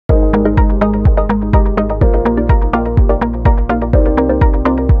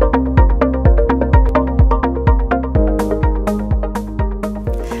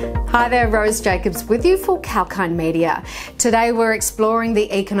Hi there, Rose Jacobs with you for Calkine Media. Today we're exploring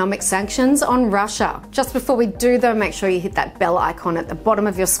the economic sanctions on Russia. Just before we do though, make sure you hit that bell icon at the bottom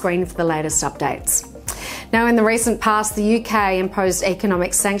of your screen for the latest updates. Now, in the recent past, the UK imposed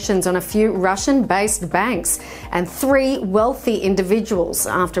economic sanctions on a few Russian-based banks and 3 wealthy individuals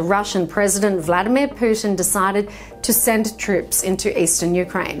after Russian President Vladimir Putin decided to send troops into eastern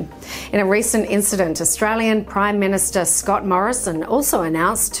Ukraine. In a recent incident, Australian Prime Minister Scott Morrison also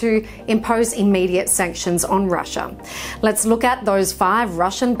announced to impose immediate sanctions on Russia. Let's look at those 5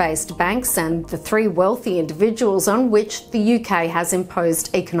 Russian-based banks and the 3 wealthy individuals on which the UK has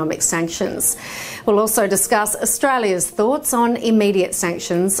imposed economic sanctions. We'll also discuss Australia's thoughts on immediate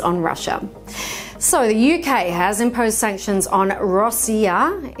sanctions on Russia. So the UK has imposed sanctions on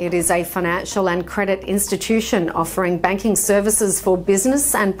Russia. It is a financial and credit institution offering banking services for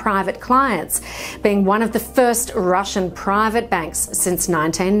business and private clients, being one of the first Russian private banks since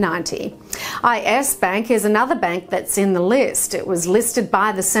 1990. IS Bank is another bank that's in the list. It was listed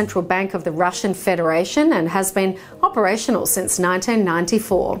by the Central Bank of the Russian Federation and has been operational since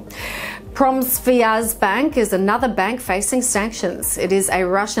 1994. Bank is another bank facing sanctions. It is a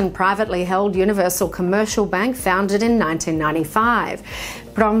Russian privately held universal commercial bank founded in 1995.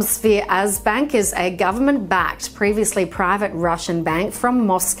 Bank is a government-backed, previously private Russian bank from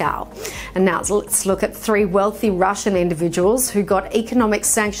Moscow. And now let's look at 3 wealthy Russian individuals who got economic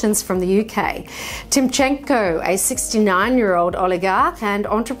sanctions from the UK. Timchenko, a 69-year-old oligarch and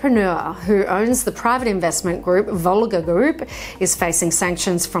entrepreneur who owns the private investment group Volga Group, is facing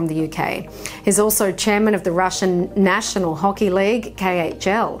sanctions from the UK. He's also chairman of the Russian National Hockey League,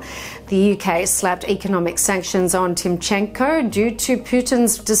 KHL. The UK slapped economic sanctions on Timchenko due to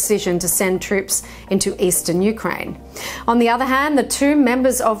Putin's decision to send troops into eastern Ukraine. On the other hand, the 2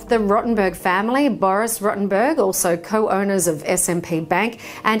 members of the Rottenberg family, Boris Rottenberg, also co-owners of SMP Bank,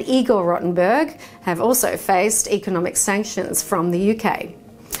 and Igor Rottenberg, have also faced economic sanctions from the UK.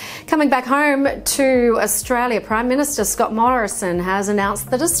 Coming back home to Australia, Prime Minister Scott Morrison has announced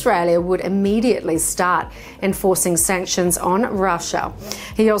that Australia would immediately start enforcing sanctions on Russia.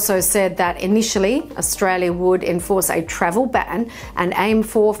 He also said that initially Australia would enforce a travel ban and aim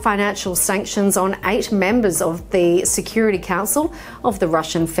for financial sanctions on 8 members of the Security Council of the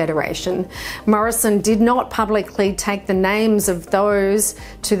Russian Federation. Morrison did not publicly take the names of those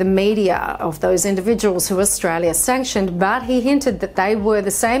to the media of those individuals who Australia sanctioned, but he hinted that they were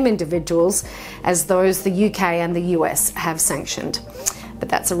the same individuals as those the UK and the US have sanctioned. But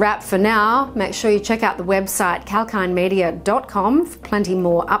that's a wrap for now. Make sure you check out the website calkinemedia.com for plenty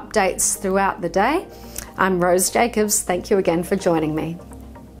more updates throughout the day. I'm Rose Jacobs. Thank you again for joining me.